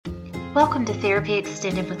Welcome to Therapy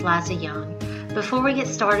Extended with Liza Young. Before we get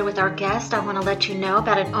started with our guest, I want to let you know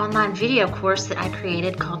about an online video course that I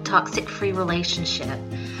created called Toxic Free Relationship.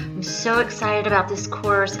 I'm so excited about this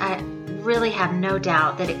course. I really have no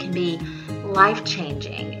doubt that it can be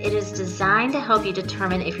life-changing. It is designed to help you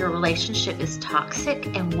determine if your relationship is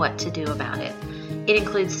toxic and what to do about it. It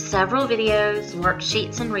includes several videos,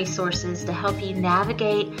 worksheets, and resources to help you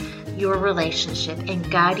navigate your relationship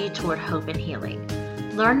and guide you toward hope and healing.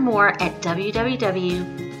 Learn more at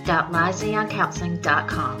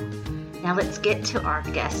www.lizayoungcounseling.com. Now let's get to our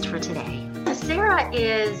guest for today. Sarah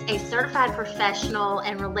is a certified professional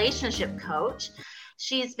and relationship coach.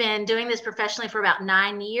 She's been doing this professionally for about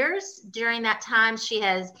 9 years. During that time, she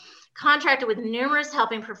has contracted with numerous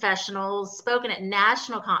helping professionals, spoken at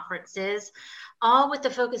national conferences, all with the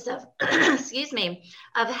focus of,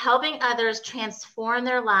 of helping others transform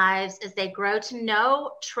their lives as they grow to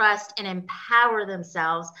know, trust, and empower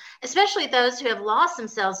themselves, especially those who have lost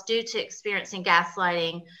themselves due to experiencing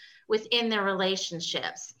gaslighting within their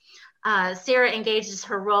relationships. Sarah engages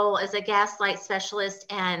her role as a gaslight specialist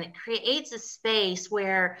and creates a space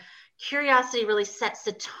where curiosity really sets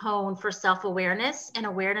the tone for self-awareness and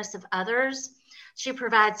awareness of others. She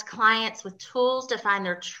provides clients with tools to find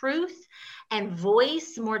their truth and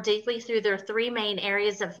voice more deeply through their three main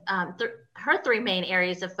areas of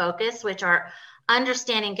focus, which are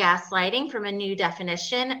understanding gaslighting from a new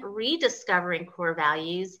definition, rediscovering core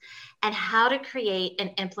values, and how to create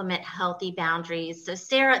and implement healthy boundaries. So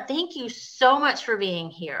Sarah, thank you so much for being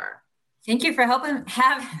here. Thank you for helping.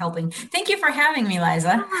 Thank you for having me,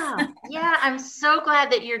 Liza. Yeah, I'm so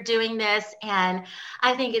glad that you're doing this. And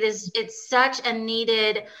I think it's such a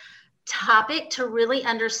needed topic to really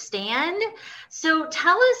understand. So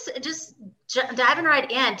tell us, just diving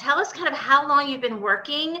right in, tell us kind of how long you've been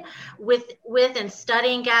working with and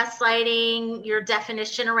studying gaslighting, your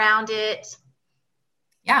definition around it.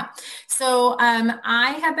 Yeah. So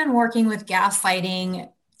I have been working with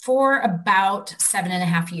gaslighting for about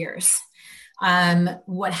 7.5 years.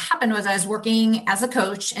 What happened was I was working as a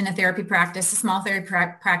coach in a therapy practice, a small therapy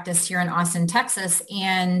practice here in Austin, Texas.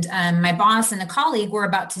 And my boss and a colleague were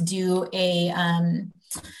about to do an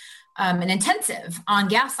intensive on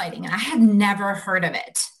gaslighting. And I had never heard of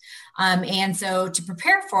it. And so to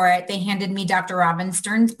prepare for it, they handed me Dr. Robin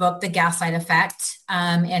Stern's book, The Gaslight Effect,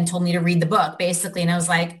 and told me to read the book basically. And I was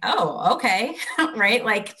like, oh, okay. Right.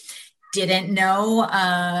 Like, didn't know,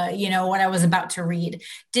 what I was about to read,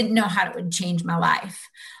 didn't know how it would change my life.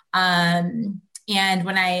 And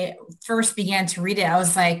when I first began to read it, I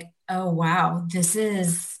was like, oh, wow, this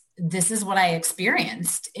is what I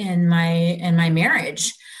experienced in my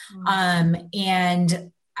marriage.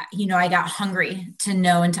 I got hungry to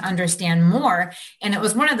know and to understand more. And it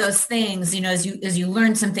was one of those things, as you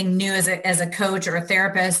learn something new as a coach or a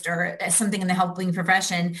therapist or something in the helping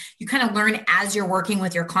profession, you kind of learn as you're working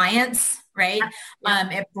with your clients, right? Yeah.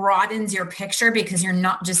 It broadens your picture because you're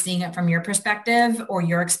not just seeing it from your perspective or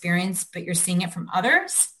your experience, but you're seeing it from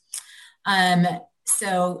others.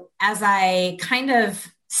 So as I kind of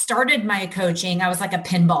started my coaching, I was like a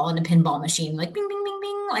pinball in a pinball machine, like bing, bing, bing,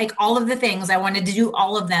 bing, like all of the things. I wanted to do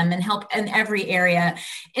all of them and help in every area,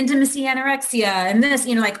 intimacy, anorexia, and this,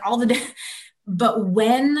 like all the, but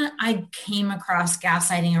when I came across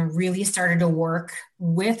gaslighting and really started to work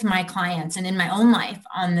with my clients and in my own life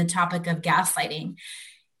on the topic of gaslighting,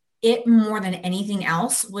 it more than anything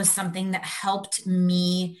else was something that helped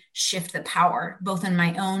me shift the power, both in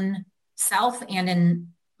my own self and in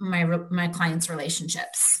my clients'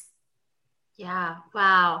 relationships. Yeah.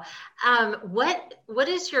 Wow. What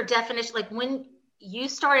is your definition? Like when you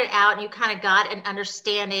started out and you kind of got an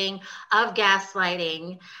understanding of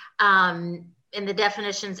gaslighting, and the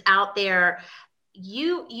definitions out there,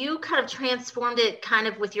 you kind of transformed it kind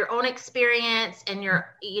of with your own experience and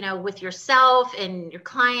your, with yourself and your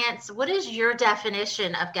clients. What is your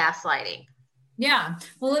definition of gaslighting? Yeah.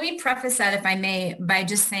 Well, let me preface that, if I may, by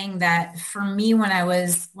just saying that for me, when I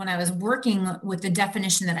was working with the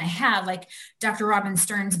definition that I had, like Dr. Robin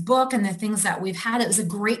Stern's book and the things that we've had, it was a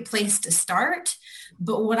great place to start.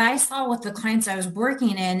 But what I saw with the clients I was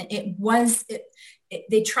working in,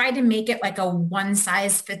 they tried to make it like a one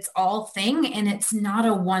size fits all thing. And it's not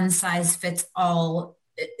a one size fits all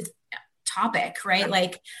topic, right?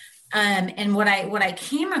 Like, and what I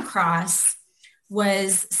came across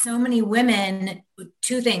was so many women,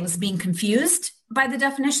 two things: being confused by the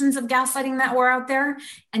definitions of gaslighting that were out there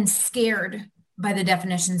and scared by the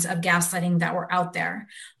definitions of gaslighting that were out there.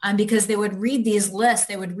 Because they would read these lists,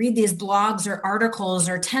 they would read these blogs or articles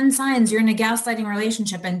or 10 signs you're in a gaslighting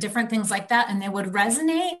relationship and different things like that. And they would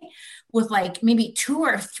resonate with like maybe 2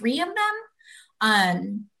 or 3 of them.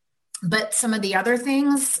 But some of the other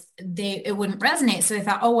things, it wouldn't resonate. So they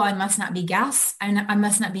thought, oh, well, I must not be I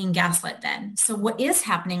must not being gaslit then. So what is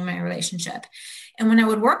happening in my relationship? And when I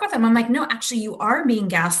would work with them, I'm like, no, actually you are being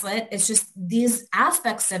gaslit. It's just these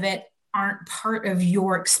aspects of it aren't part of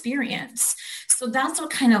your experience. So that's what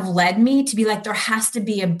kind of led me to be like, there has to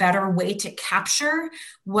be a better way to capture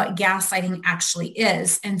what gaslighting actually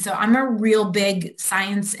is. And so I'm a real big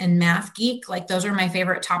science and math geek. Like those are my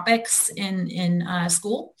favorite topics in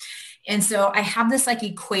school. And so I have this like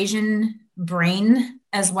equation brain,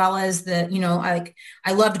 as well as the,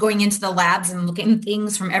 I loved going into the labs and looking at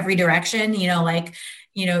things from every direction,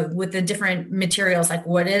 with the different materials, like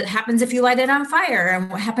happens if you light it on fire, and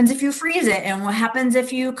what happens if you freeze it, and what happens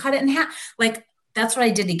if you cut it in half. Like, that's what I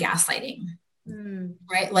did to gaslighting,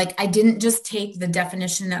 right? Like, I didn't just take the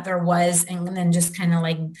definition that there was and then just kind of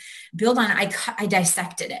like build on it. I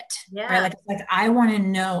dissected it, right? Like I want to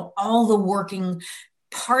know all the working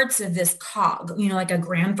parts of this cog, like a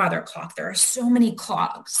grandfather clock. There are so many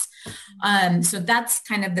clogs. So that's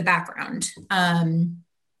kind of the background.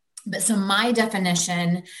 But so my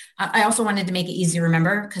definition, I also wanted to make it easy to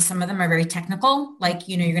remember, because some of them are very technical. Like,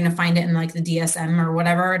 you're going to find it in like the DSM or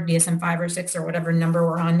whatever, DSM 5 or 6 or whatever number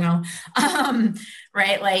we're on now.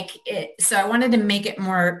 Right. So I wanted to make it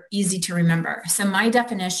more easy to remember. So my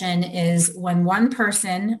definition is when one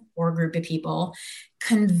person or group of people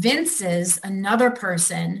convinces another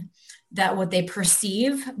person that what they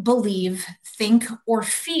perceive, believe, think, or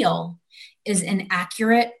feel is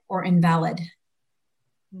inaccurate or invalid.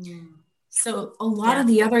 So a lot of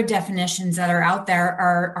the other definitions that are out there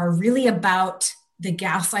are really about the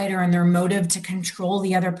gaslighter and their motive to control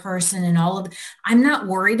the other person and I'm not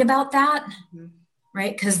worried about that,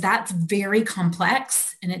 right? Because that's very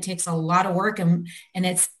complex and it takes a lot of work, and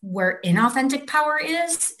it's where inauthentic power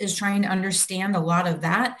is trying to understand a lot of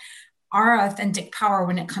that. Our authentic power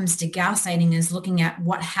when it comes to gaslighting is looking at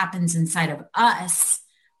what happens inside of us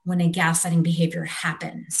when a gaslighting behavior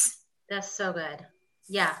happens. That's so good.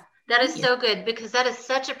 Yeah, that is so good, because that is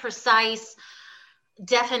such a precise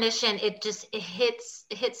definition. It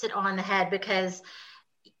hits it on the head, because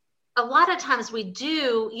a lot of times we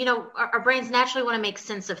do, our brains naturally want to make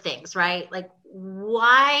sense of things, right? Like,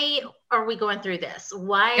 why are we going through this?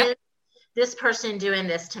 Why is this person doing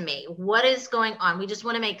this to me? What is going on? We just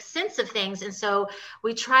want to make sense of things. And so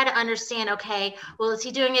we try to understand, okay, well, is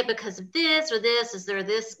he doing it because of this or this? Is there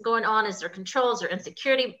this going on? Is there control? Is there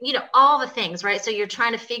insecurity? All the things, right? So you're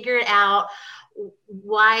trying to figure it out.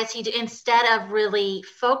 Why is he instead of really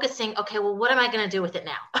focusing, okay, well, what am I going to do with it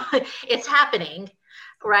now? It's happening,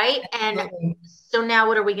 right? And so now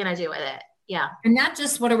what are we going to do with it? Yeah. And not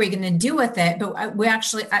just what are we going to do with it, but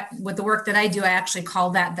with the work that I do, I actually call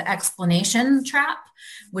that the explanation trap,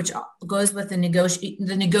 which goes with the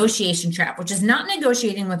negotiation trap, which is not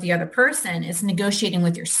negotiating with the other person. It's negotiating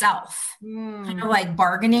with yourself, kind of like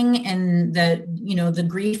bargaining in the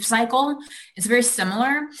grief cycle. It's very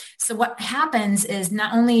similar. So what happens is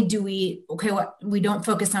not only do we don't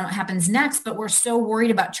focus on what happens next, but we're so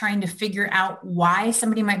worried about trying to figure out why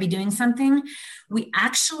somebody might be doing something. We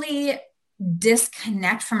actually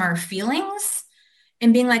disconnect from our feelings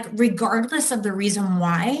and being like, regardless of the reason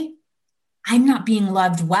why, I'm not being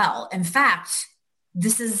loved well. In fact,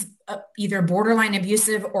 this is either borderline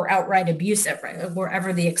abusive or outright abusive, right?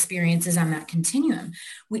 Wherever the experience is on that continuum,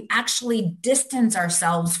 we actually distance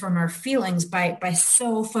ourselves from our feelings by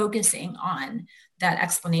so focusing on that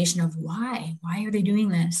explanation of why are they doing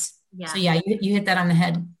this? Yeah. So you hit that on the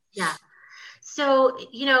head. Yeah. So,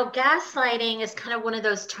 gaslighting is kind of one of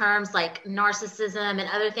those terms like narcissism and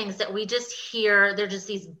other things that we just hear. They're just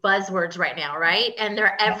these buzzwords right now, right? And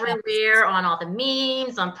they're everywhere on all the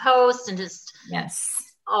memes, on posts, and just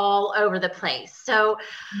all over the place. So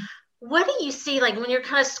what do you see, like when you're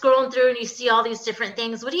kind of scrolling through and you see all these different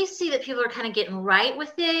things, what do you see that people are kind of getting right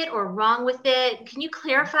with it or wrong with it? Can you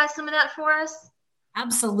clarify some of that for us?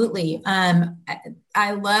 Absolutely.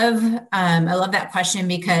 I love that question,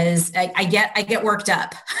 because I get worked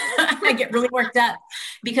up. I get really worked up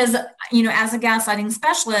because, as a gaslighting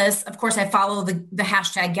specialist, of course, I follow the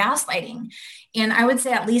hashtag gaslighting. And I would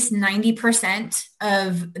say at least 90%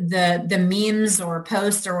 of the memes or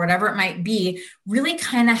posts or whatever it might be really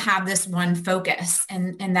kind of have this one focus.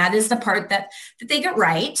 And that is the part that they get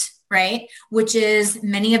right? Which is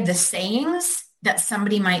many of the sayings that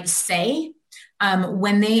somebody might say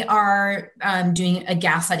when they are doing a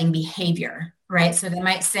gaslighting behavior, right? So they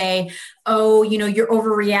might say, oh, you're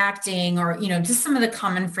overreacting, or, just some of the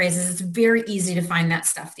common phrases. It's very easy to find that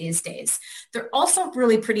stuff these days. They're also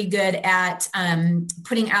really pretty good at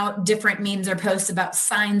putting out different memes or posts about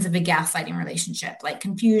signs of a gaslighting relationship, like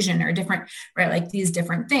confusion or different, right? Like these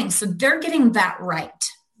different things. So they're getting that right.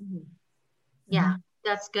 Yeah,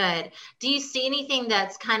 that's good. Do you see anything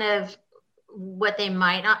that's kind of what they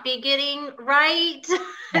might not be getting right?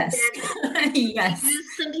 Yes. Yes.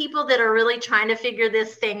 Some people that are really trying to figure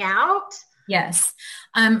this thing out. Yes.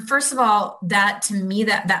 First of all, that to me,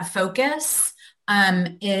 that focus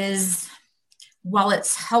is, while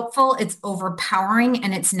it's helpful, it's overpowering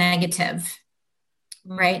and it's negative,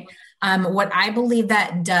 right? What I believe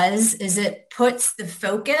that does is it puts the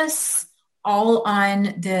focus all on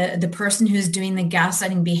the person who's doing the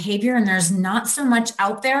gaslighting behavior. And there's not so much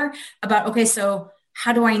out there about, okay, so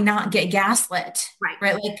how do I not get gaslit?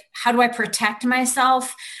 Right? Like, how do I protect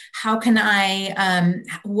myself? How can I,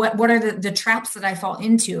 what are the traps that I fall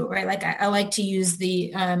into, right? Like I like to use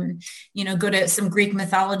the, go to some Greek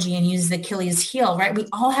mythology and use the Achilles heel, right? We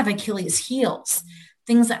all have Achilles heels,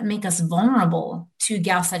 things that make us vulnerable to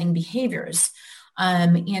gaslighting behaviors.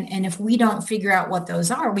 And if we don't figure out what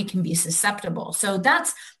those are, we can be susceptible. So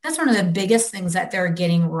that's one of the biggest things that they're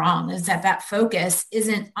getting wrong, is that focus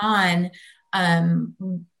isn't on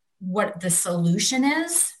what the solution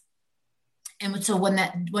is. And so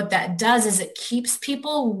what that does is it keeps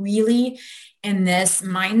people really in this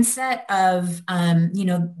mindset of,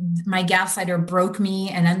 my gaslighter broke me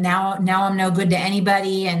and now I'm no good to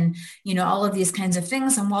anybody, and, all of these kinds of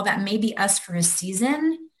things. And while that may be us for a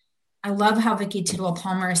season, I love how Vicki Tidwell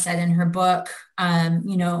Palmer said in her book,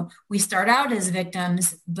 we start out as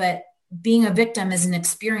victims, but being a victim is an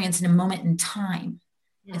experience in a moment in time.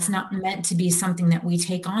 Yeah. It's not meant to be something that we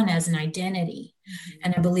take on as an identity. Mm-hmm.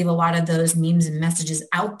 And I believe a lot of those memes and messages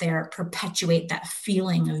out there perpetuate that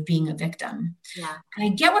feeling of being a victim. Yeah. And I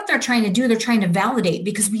get what they're trying to do. They're trying to validate,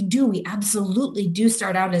 because we absolutely do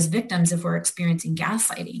start out as victims if we're experiencing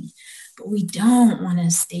gaslighting, but we don't want to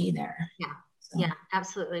stay there. Yeah. Yeah,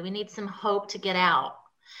 absolutely. We need some hope to get out.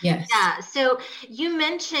 Yes. Yeah. So you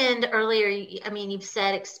mentioned earlier, you've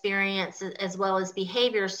said experience as well as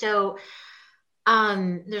behavior. So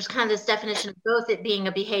there's kind of this definition of both it being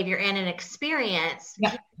a behavior and an experience.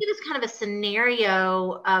 Yeah. Can you give us kind of a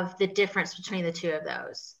scenario of the difference between the two of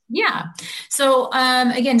those? Yeah. So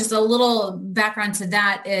again, just a little background to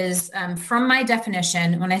that is from my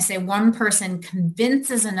definition, when I say one person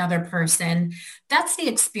convinces another person, that's the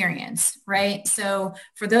experience, right? So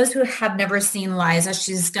for those who have never seen Liza,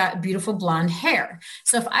 she's got beautiful blonde hair.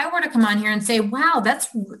 So if I were to come on here and say, wow,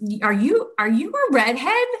 are you a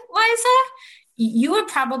redhead, Liza? You would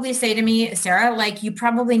probably say to me, Sarah, like, you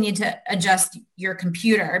probably need to adjust your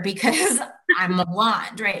computer because I'm a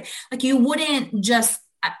blonde, right? Like, you wouldn't just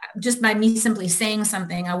by me simply saying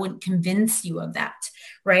something, I wouldn't convince you of that,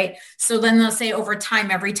 right? So then they'll say over time,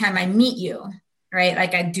 every time I meet you, right?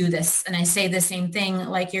 Like, I do this and I say the same thing,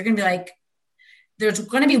 like, you're going to be like, there's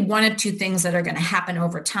going to be one of two things that are going to happen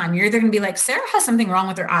over time. You're either going to be like, Sarah has something wrong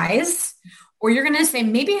with her eyes, or you're going to say,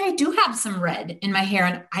 maybe I do have some red in my hair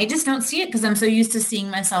and I just don't see it because I'm so used to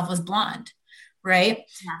seeing myself as blonde. Right.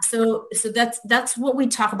 Yeah. So that's what we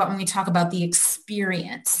talk about when we talk about the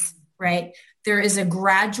experience, right? There is a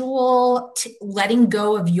gradual letting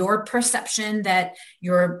go of your perception that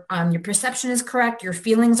your perception is correct, your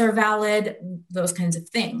feelings are valid, those kinds of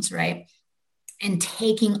things, right? And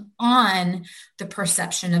taking on the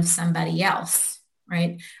perception of somebody else,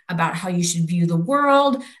 right? About how you should view the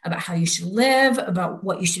world, about how you should live, about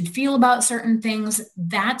what you should feel about certain things.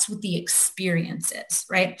 That's what the experience is,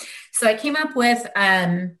 right? So I came up with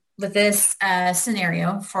this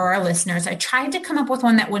scenario for our listeners. I tried to come up with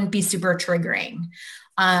one that wouldn't be super triggering.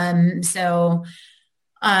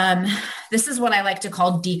 This is what I like to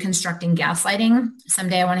call deconstructing gaslighting.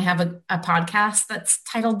 Someday I want to have a podcast that's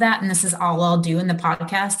titled that. And this is all I'll do in the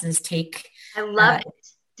podcast is take. I love it.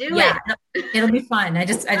 Do it. It'll be fun. I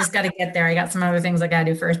just got to get there. I got some other things I got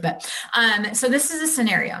to do first, but, so this is a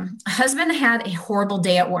scenario. A husband had a horrible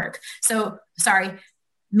day at work. So sorry,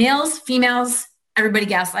 males, females, everybody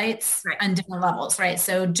gaslights on different levels, right?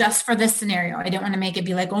 So just for this scenario, I don't want to make it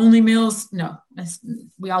be like only males. No,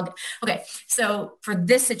 we all get. Okay. So for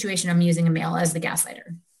this situation, I'm using a male as the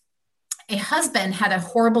gaslighter. A husband had a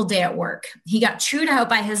horrible day at work. He got chewed out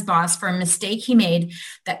by his boss for a mistake he made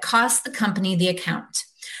that cost the company the account.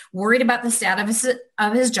 Worried about the status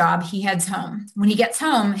of his job, he heads home. When he gets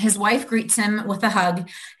home, his wife greets him with a hug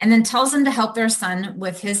and then tells him to help their son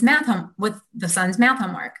with the son's math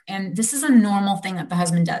homework. And this is a normal thing that the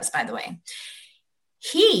husband does, by the way.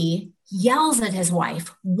 He yells at his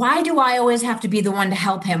wife. Why do I always have to be the one to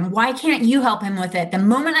help him? Why can't you help him with it? The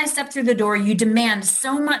moment I step through the door, you demand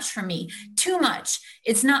so much from me, too much.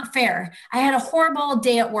 It's not fair. I had a horrible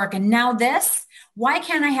day at work and now this. Why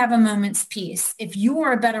can't I have a moment's peace? If you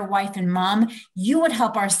were a better wife and mom, you would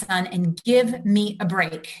help our son and give me a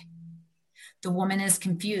break. The woman is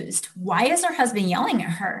confused. Why is her husband yelling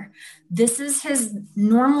at her? This is his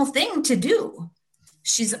normal thing to do.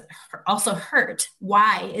 She's also hurt.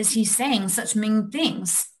 Why is he saying such mean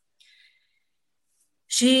things?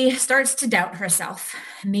 She starts to doubt herself.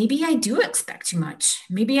 Maybe I do expect too much.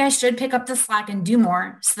 Maybe I should pick up the slack and do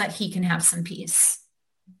more so that he can have some peace.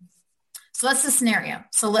 So that's the scenario.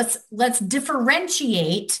 So let's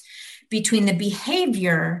differentiate between the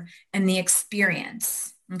behavior and the experience.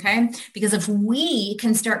 Okay. Because if we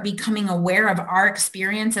can start becoming aware of our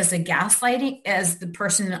experience as as the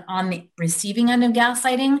person on the receiving end of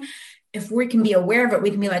gaslighting, if we can be aware of it, we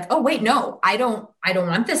can be like, oh, wait, no, I don't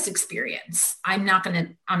want this experience. I'm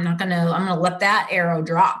going to let that arrow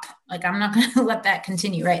drop. Like, I'm not going to let that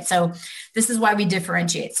continue. Right. So this is why we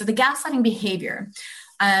differentiate. So the gaslighting behavior.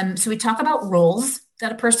 So we talk about roles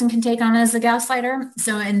that a person can take on as a gaslighter.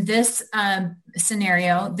 So in this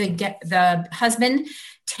scenario, the husband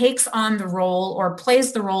takes on the role or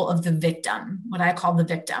plays the role of the victim, what I call the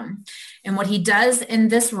victim. And what he does in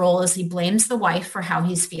this role is he blames the wife for how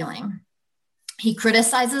he's feeling. He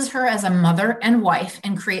criticizes her as a mother and wife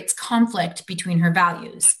and creates conflict between her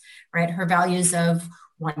values, right? Her values of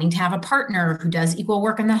wanting to have a partner who does equal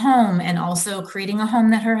work in the home and also creating a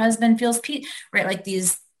home that her husband feels peace, right? Like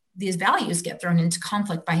these values get thrown into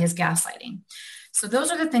conflict by his gaslighting. So those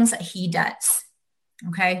are the things that he does.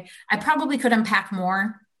 Okay. I probably could unpack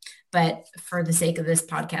more, but for the sake of this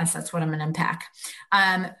podcast, that's what I'm going to unpack.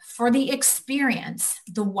 For the experience,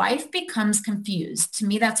 the wife becomes confused. To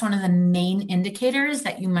me, that's one of the main indicators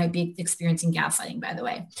that you might be experiencing gaslighting, by the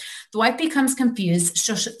way. The wife becomes confused,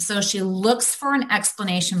 so she looks for an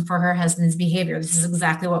explanation for her husband's behavior. This is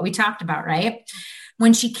exactly what we talked about, right?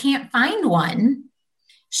 When she can't find one,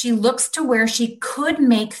 she looks to where she could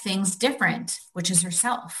make things different, which is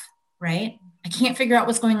herself, right? I can't figure out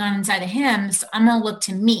what's going on inside of him, so I'm going to look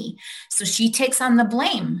to me. So she takes on the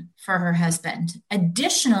blame for her husband.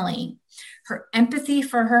 Additionally, her empathy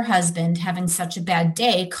for her husband having such a bad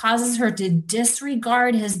day causes her to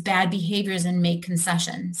disregard his bad behaviors and make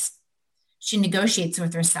concessions. She negotiates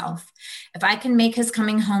with herself. If I can make his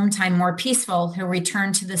coming home time more peaceful, he'll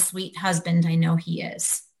return to the sweet husband I know he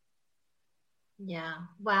is. Yeah.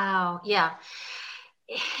 Wow. Yeah.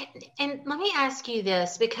 And let me ask you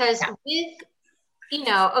this, because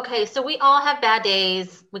okay, so we all have bad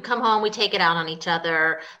days. We come home, we take it out on each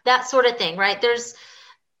other, that sort of thing, right?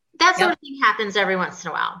 That sort of thing happens every once in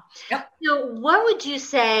a while. Yep. So what would you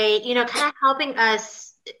say, kind of helping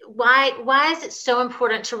us, why is it so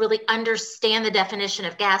important to really understand the definition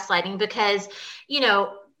of gaslighting? Because,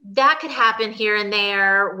 that could happen here and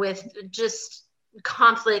there with just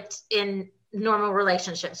conflict in normal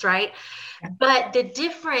relationships, right? Yeah. But the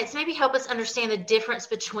difference, maybe help us understand the difference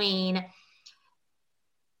between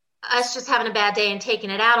us just having a bad day and taking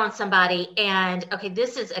it out on somebody and, okay,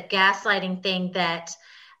 this is a gaslighting thing that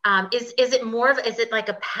is it like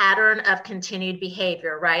a pattern of continued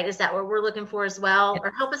behavior, right? Is that what we're looking for as well? Yeah.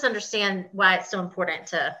 Or help us understand why it's so important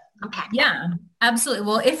to unpack. Yeah, absolutely.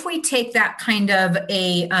 Well, if we take that kind of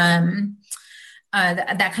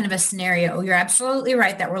that kind of a scenario, you're absolutely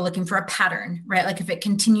right that we're looking for a pattern, right? Like if it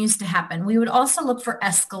continues to happen, we would also look for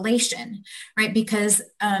escalation, right? Because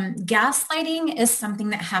gaslighting is something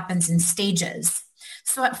that happens in stages.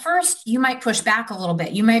 So at first you might push back a little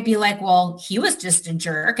bit. You might be like, well, he was just a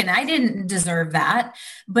jerk and I didn't deserve that.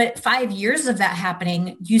 But 5 years of that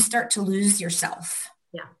happening, you start to lose yourself.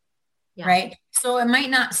 Yeah. Right. So it might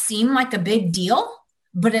not seem like a big deal,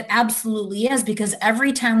 but it absolutely is, because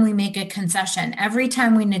every time we make a concession, every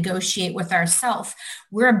time we negotiate with ourselves,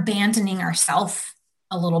 we're abandoning ourselves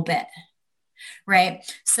a little bit, right?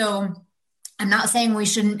 So I'm not saying we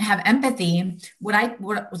shouldn't have empathy.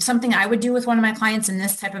 Something I would do with one of my clients in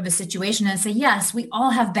this type of a situation is say, yes, we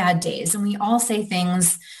all have bad days and we all say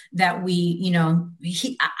things that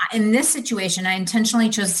in this situation, I intentionally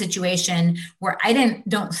chose a situation where I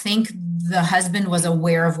don't think the husband was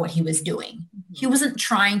aware of what he was doing. He wasn't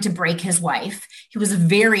trying to break his wife. He was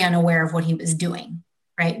very unaware of what he was doing,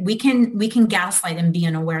 right? We can gaslight and be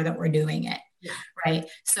unaware that we're doing it. Yeah. Right.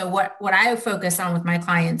 So what I focus on with my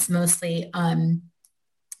clients mostly,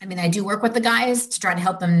 I do work with the guys to try to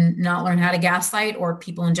help them not learn how to gaslight, or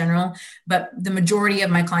people in general, but the majority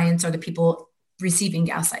of my clients are the people receiving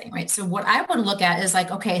gaslighting, right? So what I would look at is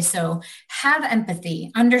like, okay, so have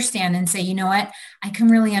empathy, understand and say, you know what, I can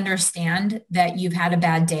really understand that you've had a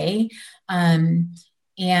bad day.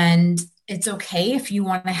 And it's okay if you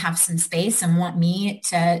want to have some space and want me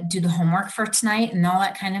to do the homework for tonight and all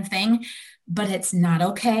that kind of thing. But it's not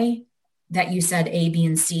okay that you said A, B,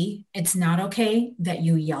 and C. It's not okay that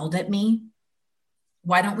you yelled at me.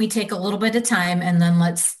 Why don't we take a little bit of time and then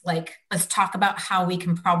let's talk about how we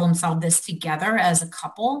can problem solve this together as a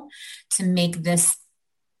couple to make this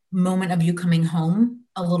moment of you coming home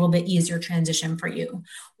a little bit easier transition for you,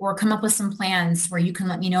 or come up with some plans where you can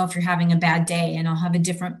let me know if you're having a bad day and I'll have a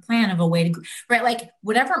different plan of a way to, right? Like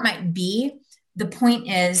whatever it might be. The point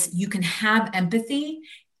is you can have empathy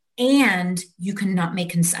and you can not make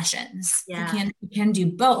concessions. Yeah. You can do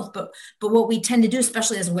both, but what we tend to do,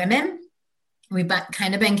 especially as women, we've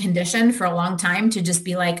kind of been conditioned for a long time to just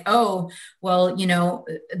be like, oh, well,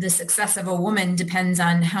 the success of a woman depends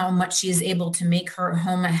on how much she is able to make her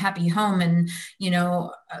home a happy home and,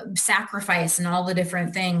 sacrifice and all the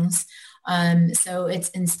different things. So it's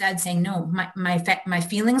instead saying, no, my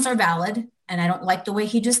feelings are valid and I don't like the way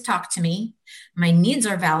he just talked to me. My needs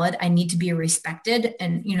are valid. I need to be respected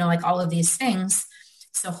and, like all of these things.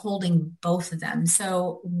 So holding both of them.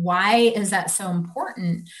 So why is that so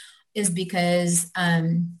important? Is because,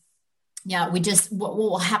 what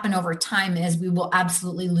will happen over time is we will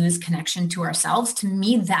absolutely lose connection to ourselves. To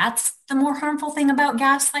me, that's the more harmful thing about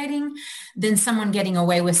gaslighting than someone getting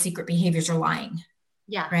away with secret behaviors or lying.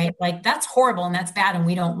 Yeah. Right. Like that's horrible and that's bad and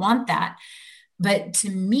we don't want that. But to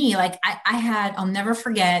me, like I'll never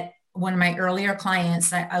forget one of my earlier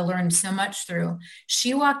clients that I learned so much through.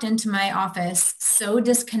 She walked into my office so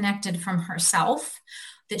disconnected from herself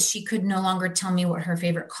that she could no longer tell me what her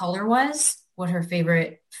favorite color was, what her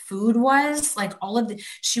favorite food was, like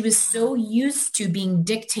she was so used to being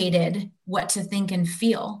dictated what to think and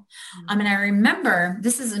feel. And I remember,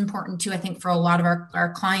 this is important too, I think for a lot of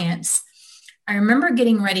our clients. I remember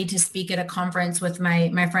getting ready to speak at a conference with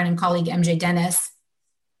my friend and colleague, MJ Dennis.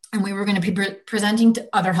 And we were going to be presenting to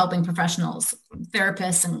other helping professionals,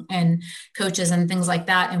 therapists and coaches and things like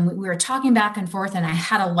that. And we were talking back and forth and I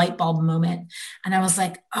had a light bulb moment. And I was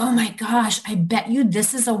like, oh my gosh, I bet you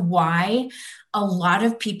this is why a lot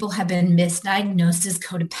of people have been misdiagnosed as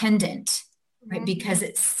codependent, right? Because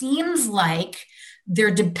it seems like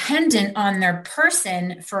they're dependent on their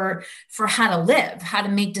person for how to live, how to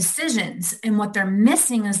make decisions. And what they're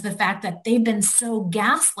missing is the fact that they've been so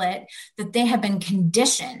gaslit that they have been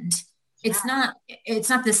conditioned. Yeah. It's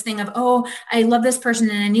not this thing of, oh, I love this person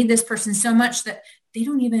and I need this person so much that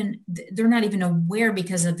they're not even aware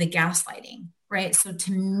because of the gaslighting, right? So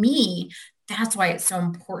to me, that's why it's so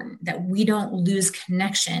important that we don't lose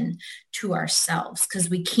connection to ourselves, because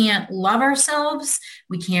we can't love ourselves.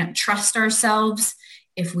 We can't trust ourselves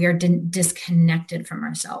if we are disconnected from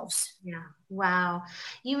ourselves. Yeah. Wow.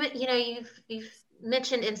 You've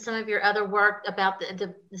mentioned in some of your other work about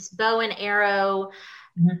this bow and arrow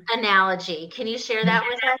analogy. Can you share that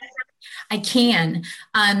with us? I can.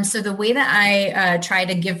 So the way that I try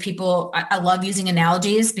to give people, I love using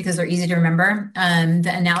analogies because they're easy to remember.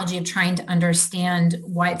 The analogy of trying to understand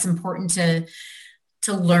why it's important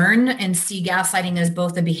to learn and see gaslighting as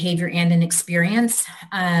both a behavior and an experience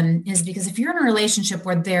is because if you're in a relationship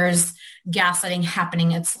where there's gaslighting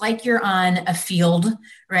happening, it's like you're on a field,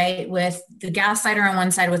 right? With the gaslighter on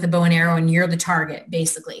one side with a bow and arrow and you're the target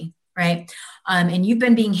basically, right? And you've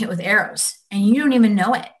been being hit with arrows and you don't even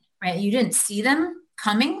know it. Right? You didn't see them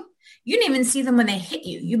coming. You didn't even see them when they hit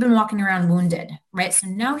you. You've been walking around wounded, right? So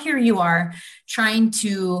now here you are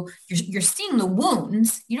you're seeing the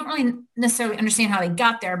wounds. You don't really necessarily understand how they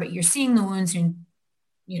got there, but you're seeing the wounds and,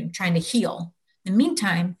 trying to heal. In the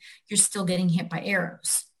meantime, you're still getting hit by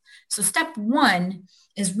arrows. So step one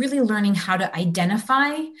is really learning how to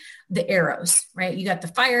identify the arrows, right? You got the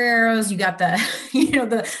fire arrows, you got the,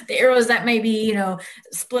 the arrows that may be,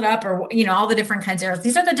 split up or, all the different kinds of arrows.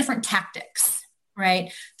 These are the different tactics,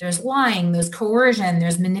 right? There's lying, there's coercion,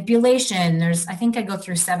 there's manipulation. I think I go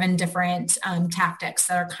through 7 different tactics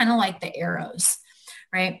that are kind of like the arrows,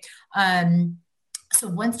 right? So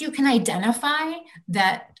once you can identify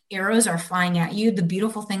that arrows are flying at you, the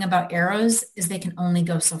beautiful thing about arrows is they can only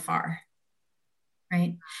go so far.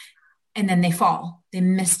 Right? And then they fall, they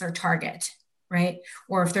miss their target, right?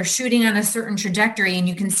 Or if they're shooting on a certain trajectory and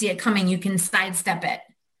you can see it coming, you can sidestep it,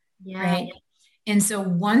 right? And so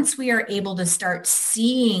once we are able to start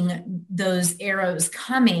seeing those arrows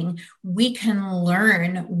coming, we can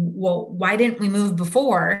learn, well, why didn't we move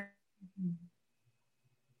before?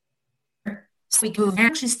 So we can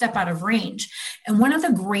actually step out of range. And one of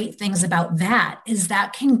the great things about that is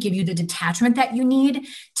that can give you the detachment that you need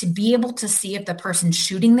to be able to see if the person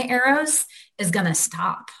shooting the arrows is going to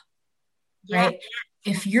stop, right?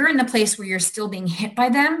 If you're in the place where you're still being hit by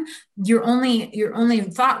them, your only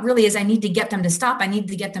thought really is, I need to get them to stop. I need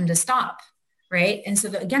to get them to stop, right? And so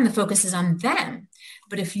again, the focus is on them.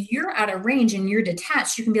 But if you're out of range and you're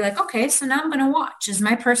detached, you can be like, okay, so now I'm going to watch. Is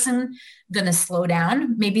my person going to slow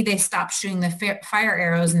down? Maybe they stop shooting the fire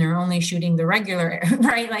arrows and they're only shooting the regular,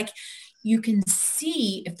 right? Like you can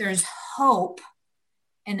see if there's hope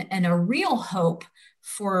and a real hope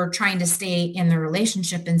for trying to stay in the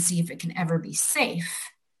relationship and see if it can ever be safe,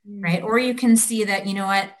 right? Or you can see that, you know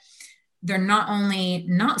what, they're not only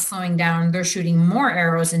not slowing down, they're shooting more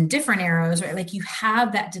arrows and different arrows, right? Like you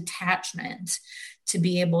have that detachment to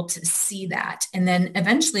be able to see that. And then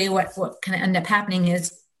eventually what can end up happening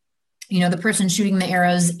is, you know, the person shooting the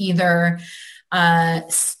arrows either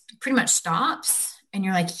pretty much stops and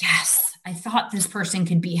you're like, yes, I thought this person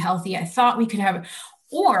could be healthy. I thought we could have,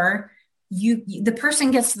 or the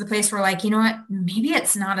person gets to the place where like, you know what, maybe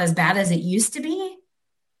it's not as bad as it used to be,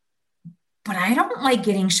 but I don't like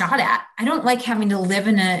getting shot at. I don't like having to live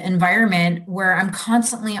in an environment where I'm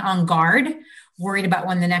constantly on guard, worried about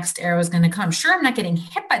when the next arrow is going to come. Sure, I'm not getting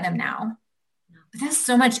hit by them now, but that's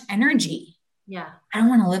so much energy. Yeah. I don't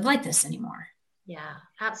want to live like this anymore. Yeah,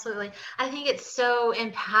 absolutely. I think it's so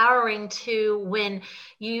empowering too when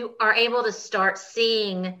you are able to start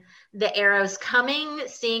seeing the arrows coming,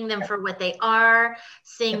 seeing them for what they are,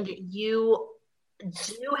 seeing that you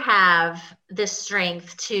do have the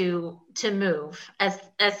strength to move as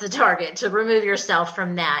the target, to remove yourself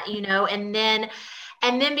from that, you know, and then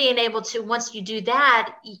being able to, once you do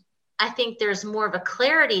that, I think there's more of a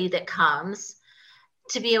clarity that comes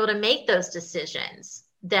to be able to make those decisions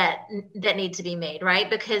that need to be made, right?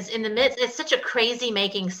 Because in the midst, it's such a crazy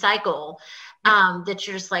making cycle that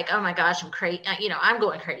you're just like, oh my gosh, I'm crazy. You know, I'm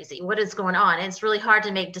going crazy. What is going on? And it's really hard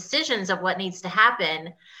to make decisions of what needs to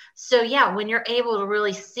happen. So yeah, when you're able to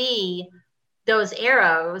really see those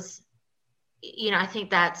arrows, you know, I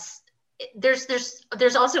think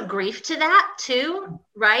there's also grief to that too,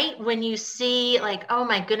 right? When you see like, oh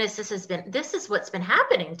my goodness, this is what's been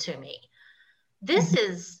happening to me. This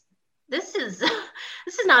is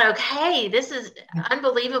not okay. This is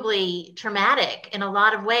unbelievably traumatic in a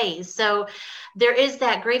lot of ways. So there is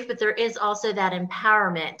that grief, but there is also that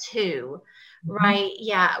empowerment too, right?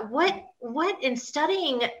 Yeah. What in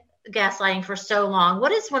studying gaslighting for so long,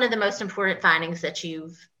 what is one of the most important findings that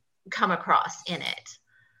you've come across in it?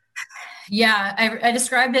 Yeah, I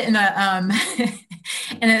described it in a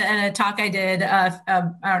in a talk I did I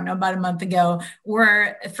don't know, about a month ago,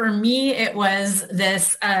 where for me it was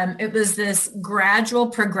this gradual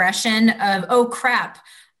progression of, oh crap,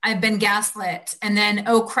 I've been gaslit, and then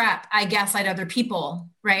oh crap, I gaslight other people,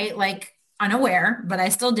 right? Like unaware, but I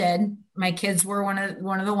still did. My kids were one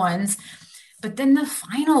of the ones. But then the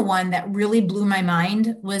final one that really blew my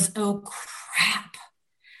mind was, oh crap,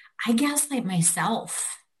 I gaslight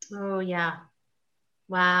myself. Oh, yeah.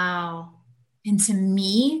 Wow. And to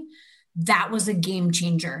me, that was a game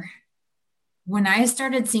changer. When I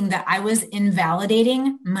started seeing that I was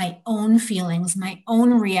invalidating my own feelings, my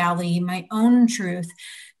own reality, my own truth,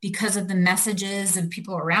 because of the messages of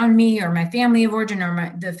people around me or my family of origin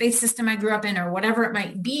or the faith system I grew up in or whatever it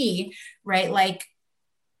might be, right? Like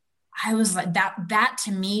I was like, that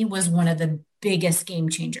to me was one of the biggest game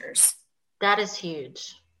changers. That is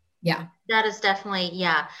huge. Yeah. That is definitely,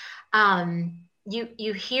 yeah.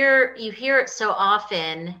 You hear it so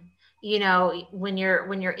often, you know, when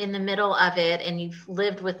you're in the middle of it and you've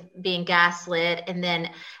lived with being gaslit, and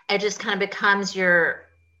then it just kind of becomes your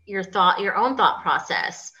own thought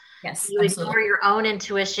process. Yes. You absolutely. Ignore your own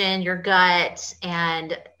intuition, your gut,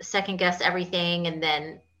 and second guess everything, and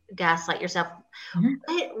then gaslight yourself.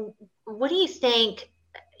 Mm-hmm. What do you think?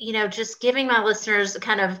 You know, just giving my listeners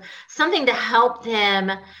kind of something to help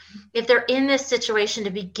them if they're in this situation to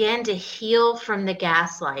begin to heal from the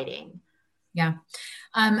gaslighting. Yeah.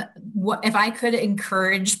 What if I could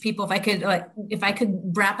encourage people, if I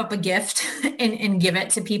could wrap up a gift and give it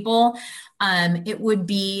to people, it would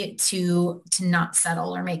be to not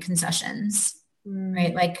settle or make concessions,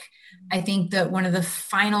 right? Like, I think that one of the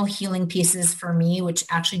final healing pieces for me, which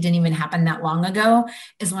actually didn't even happen that long ago,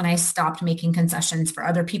 is when I stopped making concessions for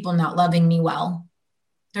other people not loving me well.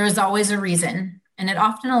 There was always a reason, and it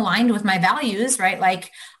often aligned with my values, right?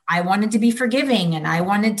 Like I wanted to be forgiving and I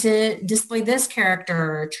wanted to display this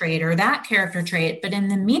character trait or that character trait. But in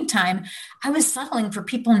the meantime, I was settling for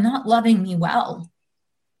people not loving me well.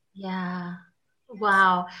 Yeah.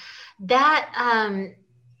 Wow. That,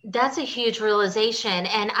 That's a huge realization.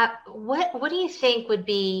 And what do you think would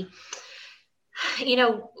be,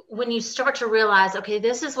 when you start to realize, okay,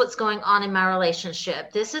 this is what's going on in my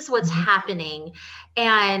relationship, this is what's Mhm. happening,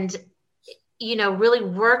 and really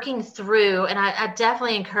working through, and I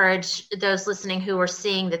definitely encourage those listening who are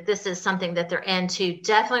seeing that this is something that they're into,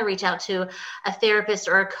 definitely reach out to a therapist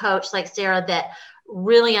or a coach like Sarah that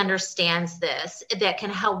really understands this, that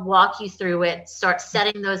can help walk you through it, start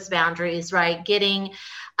setting those boundaries, right? Getting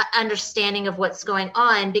an understanding of what's going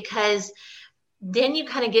on, because then you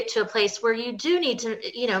kind of get to a place where you do need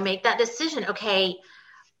to, make that decision. Okay,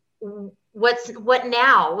 what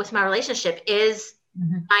now with my relationship? Is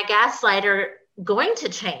Mhm. my gaslighter going to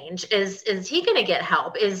change? Is he going to get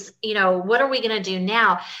help? What are we going to do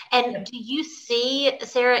now? And do you see,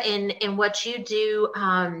 Sarah, in what you do,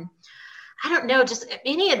 I don't know, just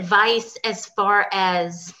any advice as far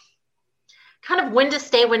as kind of when to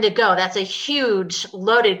stay, when to go? That's a huge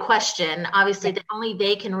loaded question, obviously, that only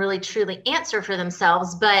they can really truly answer for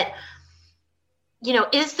themselves. But,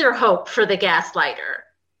 is there hope for the gaslighter?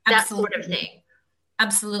 That sort of Absolutely. thing.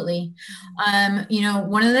 Absolutely.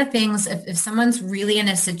 One of the things, if someone's really in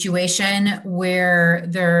a situation where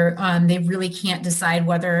they really can't decide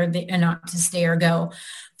whether they or not to stay or go,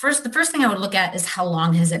 the first thing I would look at is how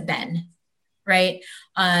long has it been, right?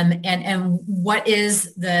 And what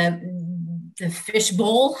is the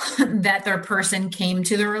fishbowl that their person came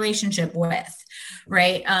to the relationship with,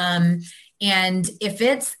 right? And if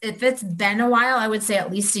it's been a while, I would say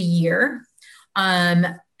at least a year. Um,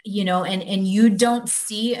 and you don't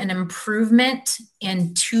see an improvement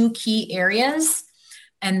in two key areas,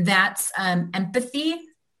 and that's empathy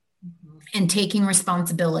and taking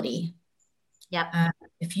responsibility. Yep.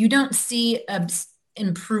 If you don't see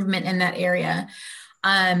improvement in that area,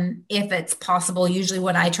 if it's possible, usually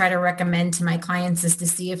what I try to recommend to my clients is to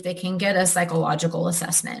see if they can get a psychological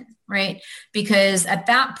assessment, right? Because at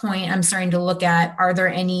that point, I'm starting to look at, are there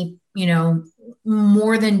any,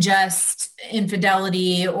 more than just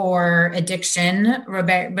infidelity or addiction,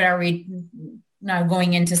 but are we now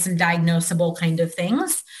going into some diagnosable kind of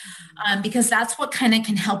things? Because that's what kind of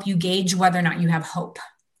can help you gauge whether or not you have hope,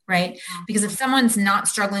 right? Because if someone's not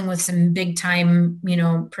struggling with some big time,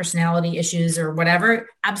 personality issues or whatever,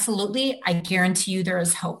 absolutely, I guarantee you there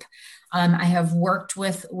is hope. I have worked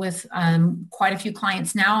with quite a few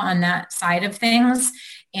clients now on that side of things,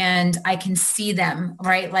 and I can see them,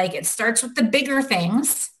 right? Like it starts with the bigger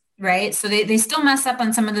things, right? So they still mess up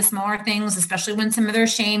on some of the smaller things, especially when some of their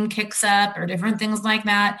shame kicks up or different things like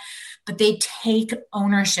that, but they take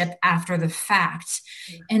ownership after the fact.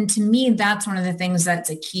 And to me, that's one of the things that's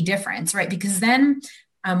a key difference, right? Because then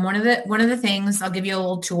one of the things, I'll give you a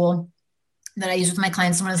little tool that I use with my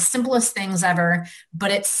clients, one of the simplest things ever,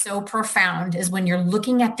 but it's so profound, is when you're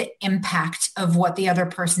looking at the impact of what the other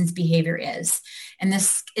person's behavior is. And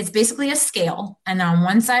this is basically a scale. And on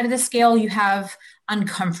one side of the scale, you have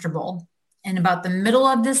uncomfortable. And about the middle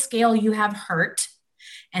of the scale, you have hurt.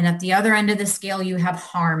 And at the other end of the scale, you have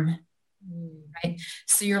harm. Right.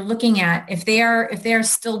 So you're looking at if they are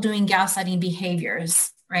still doing gaslighting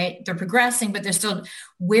behaviors, right? They're progressing, but they're still,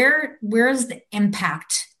 where is the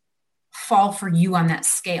impact fall for you on that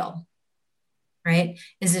scale, right?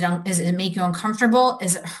 Is it make you uncomfortable?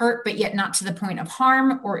 Is it hurt, but yet not to the point of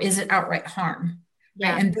harm, or is it outright harm?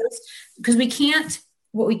 Yeah. Right. And because we can't,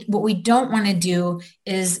 what we don't want to do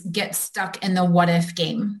is get stuck in the what if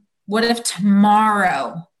game. What if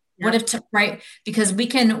tomorrow? Yeah. What if, right? Because we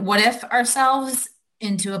can what if ourselves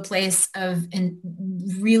into a place of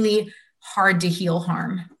really hard to heal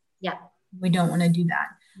harm. Yeah. We don't want to do that.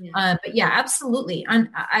 Yeah. But yeah, absolutely.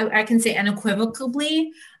 I can say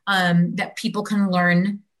unequivocally that people can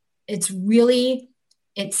learn. It's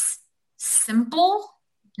simple,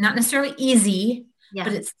 not necessarily easy,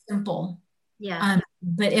 but it's simple. Yeah.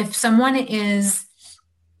 But if someone is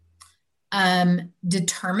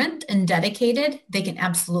determined and dedicated, they can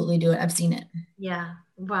absolutely do it. I've seen it. Yeah.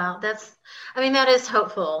 Wow. that is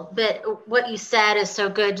hopeful. But what you said is so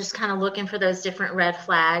good, just kind of looking for those different red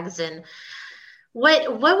flags. And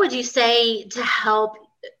what would you say to help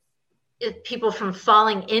people from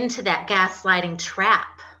falling into that gaslighting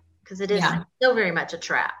trap? Because it is still very much a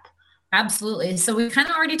trap. Absolutely. So we kind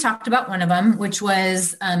of already talked about one of them, which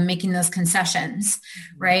was making those concessions,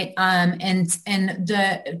 right? And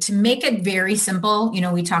to make it very simple,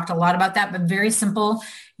 we talked a lot about that, but very simple.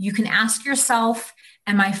 You can ask yourself,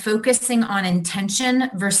 am I focusing on intention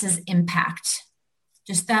versus impact?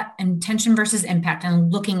 Just that intention versus impact,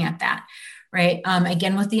 and looking at that, right?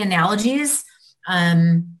 Again, with the analogies,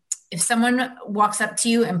 if someone walks up to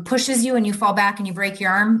you and pushes you and you fall back and you break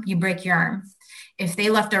your arm, you break your arm. if they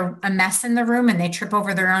left a mess in the room and they trip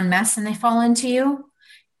over their own mess and they fall into you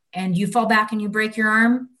and you fall back and you break your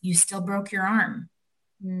arm, you still broke your arm,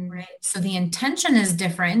 right? So the intention is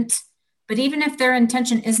different, but even if their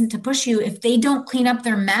intention isn't to push you, if they don't clean up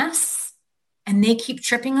their mess and they keep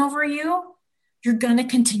tripping over you, you're going to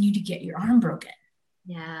continue to get your arm broken.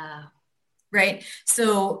 Yeah. Right.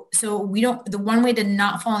 So the one way to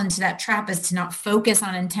not fall into that trap is to not focus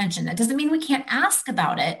on intention. That doesn't mean we can't ask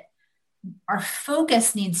about it. Our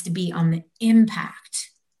focus needs to be on the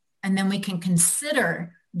impact, and then we can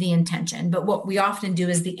consider the intention. But what we often do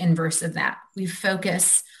is the inverse of that. We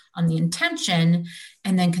focus on the intention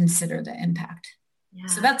and then consider the impact. Yeah.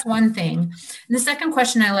 So that's one thing. And the second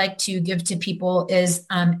question I like to give to people is,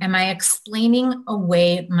 am I explaining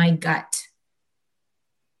away my gut?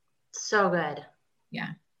 So good.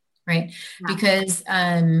 Yeah. Right. Yeah. Because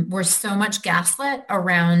we're so much gaslit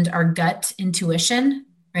around our gut intuition,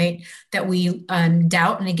 right? That we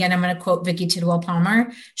doubt. And again, I'm going to quote Vicki Tidwell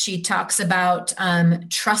Palmer. She talks about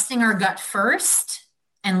trusting our gut first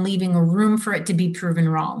and leaving room for it to be proven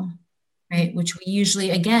wrong, right? Which we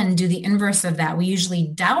usually, again, do the inverse of that. We usually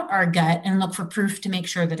doubt our gut and look for proof to make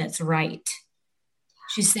sure that it's right.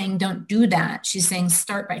 She's saying, don't do that. She's saying,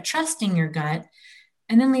 start by trusting your gut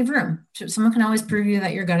and then leave room. So someone can always prove you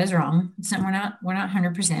that your gut is wrong. It's not, we're not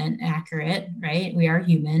 100% accurate, right? We are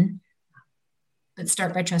human. But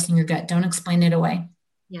start by trusting your gut. Don't explain it away.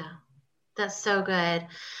 Yeah, that's so good.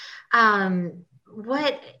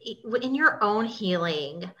 What in your own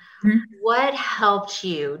healing, what helped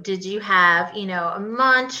you? Did you have, a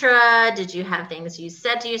mantra? Did you have things you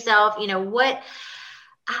said to yourself?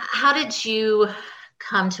 How did you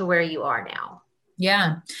come to where you are now?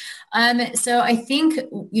 Yeah. So I think,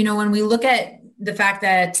 when we look at the fact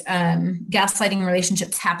that gaslighting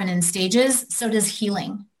relationships happen in stages, so does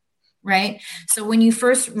healing. Right. So when you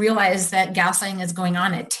first realize that gaslighting is going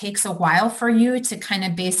on, it takes a while for you to kind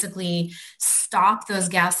of basically stop those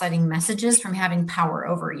gaslighting messages from having power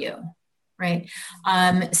over you. Right.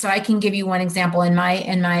 So I can give you one example. In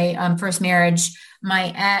my first marriage,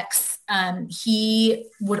 my ex, he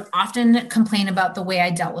would often complain about the way I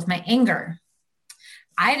dealt with my anger.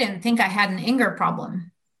 I didn't think I had an anger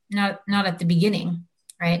problem, not at the beginning.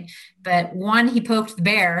 Right. But one, he poked the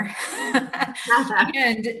bear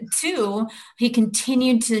and two, he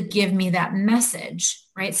continued to give me that message.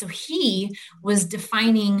 Right. So he was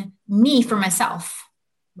defining me for myself.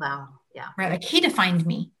 Wow. Yeah. Right. Like he defined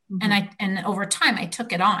me. Mm-hmm. And over time I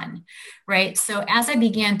took it on. Right. So as I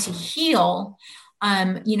began to heal,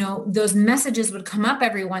 those messages would come up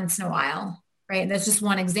every once in a while. Right. That's just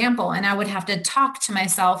one example. And I would have to talk to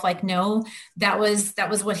myself like, no, that was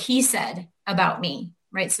what he said about me.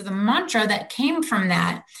 Right. So the mantra that came from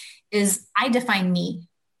that is I define me.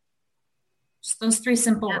 Just those three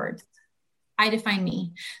simple words. I define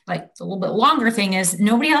me. Like the little bit longer thing is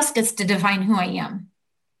nobody else gets to define who I am.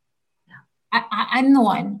 Yeah. I'm the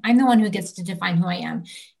one who gets to define who I am.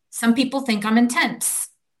 Some people think I'm intense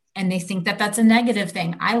and they think that that's a negative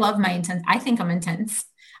thing. I love my intense. I think I'm intense.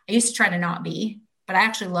 I used to try to not be, but I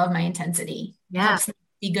actually love my intensity. Yeah. It helps me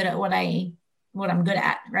be good at what I'm good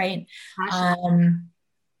at. Right.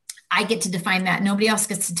 I get to define that. Nobody else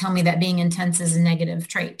gets to tell me that being intense is a negative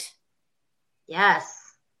trait.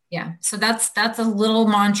 Yes. Yeah. So that's a little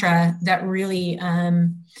mantra that really,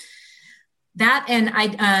 that, and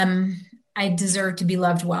I deserve to be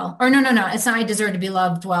loved well, or no. It's not, I deserve to be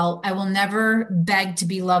loved well. I will never beg to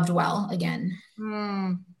be loved well again.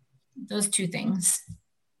 Those two things.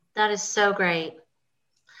 That is so great.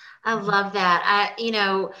 I love that.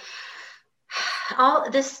 All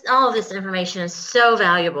of this information is so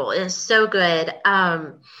valuable. It is so good.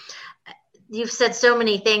 You've said so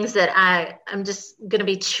many things that I'm just going to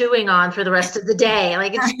be chewing on for the rest of the day.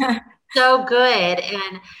 Like it's so good.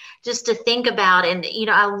 And just to think about, and,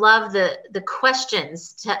 I love the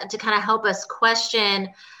questions to kind of help us question,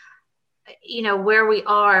 where we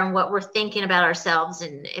are and what we're thinking about ourselves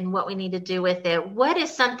and what we need to do with it. What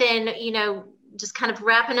is something, just kind of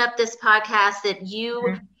wrapping up this podcast that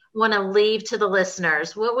you want to leave to the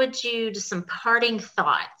listeners? What would you, just some parting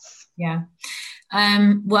thoughts? Yeah.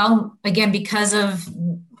 Well, again, because of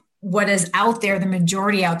what is out there, the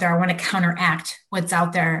majority out there, I want to counteract what's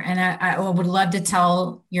out there. And I would love to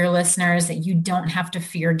tell your listeners that you don't have to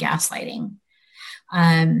fear gaslighting.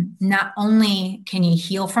 Not only can you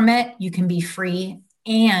heal from it, you can be free.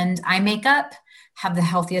 And have the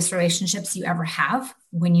healthiest relationships you ever have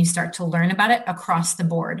when you start to learn about it across the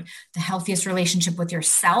board. The healthiest relationship with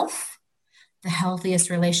yourself, the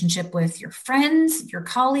healthiest relationship with your friends, your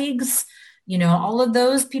colleagues, all of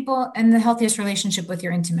those people, and the healthiest relationship with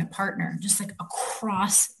your intimate partner, just like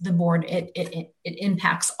across the board, it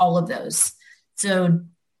impacts all of those. So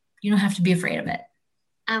you don't have to be afraid of it.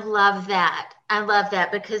 I love that. I love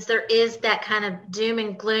that because there is that kind of doom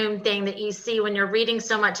and gloom thing that you see when you're reading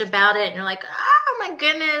so much about it and you're like, oh my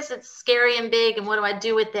goodness, it's scary and big. And what do I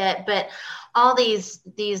do with it? But all these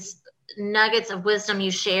nuggets of wisdom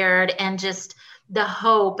you shared and just the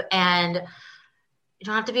hope, and you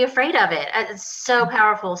don't have to be afraid of it. It's so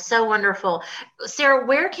powerful, so wonderful. Sarah,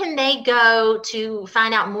 where can they go to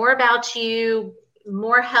find out more about you,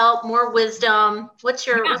 more help, more wisdom? What's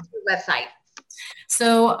your website?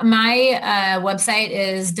 So my website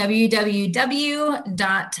is www.sarah,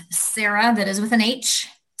 that is with an H,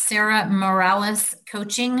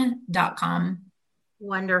 sarahmoralescoaching.com.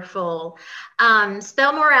 Wonderful.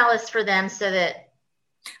 Spell Morales for them so that.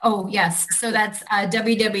 Oh, yes. So that's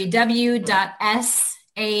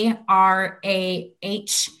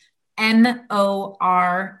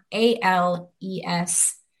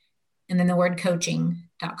www.sarahmorales, and then the word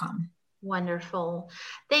coaching.com. Wonderful.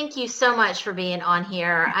 Thank you so much for being on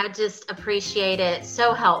here. I just appreciate it.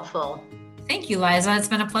 So helpful. Thank you, Liza. It's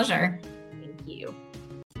been a pleasure.